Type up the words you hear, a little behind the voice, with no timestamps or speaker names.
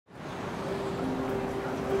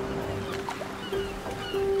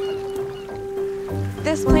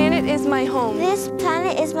This planet is my home. This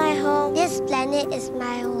planet is my home. This planet is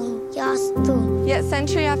my home. Yours too. Yet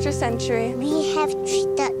century after century, We have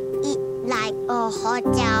treated it like a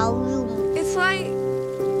hotel room. it's like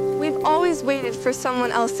we've always waited for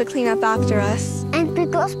someone else to clean up after us. And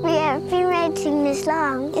because we have been waiting this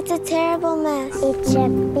long, it's a terrible mess. It's a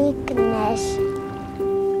big mess.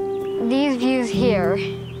 These views here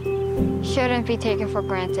shouldn't be taken for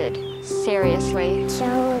granted. Seriously.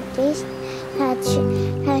 So this has to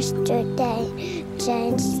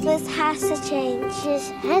change. This has to change. This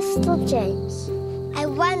has to change. I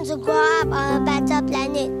want to grow up on a better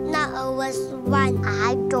planet, not a worse one.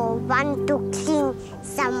 I don't want to clean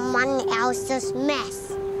someone else's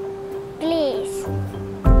mess. Please.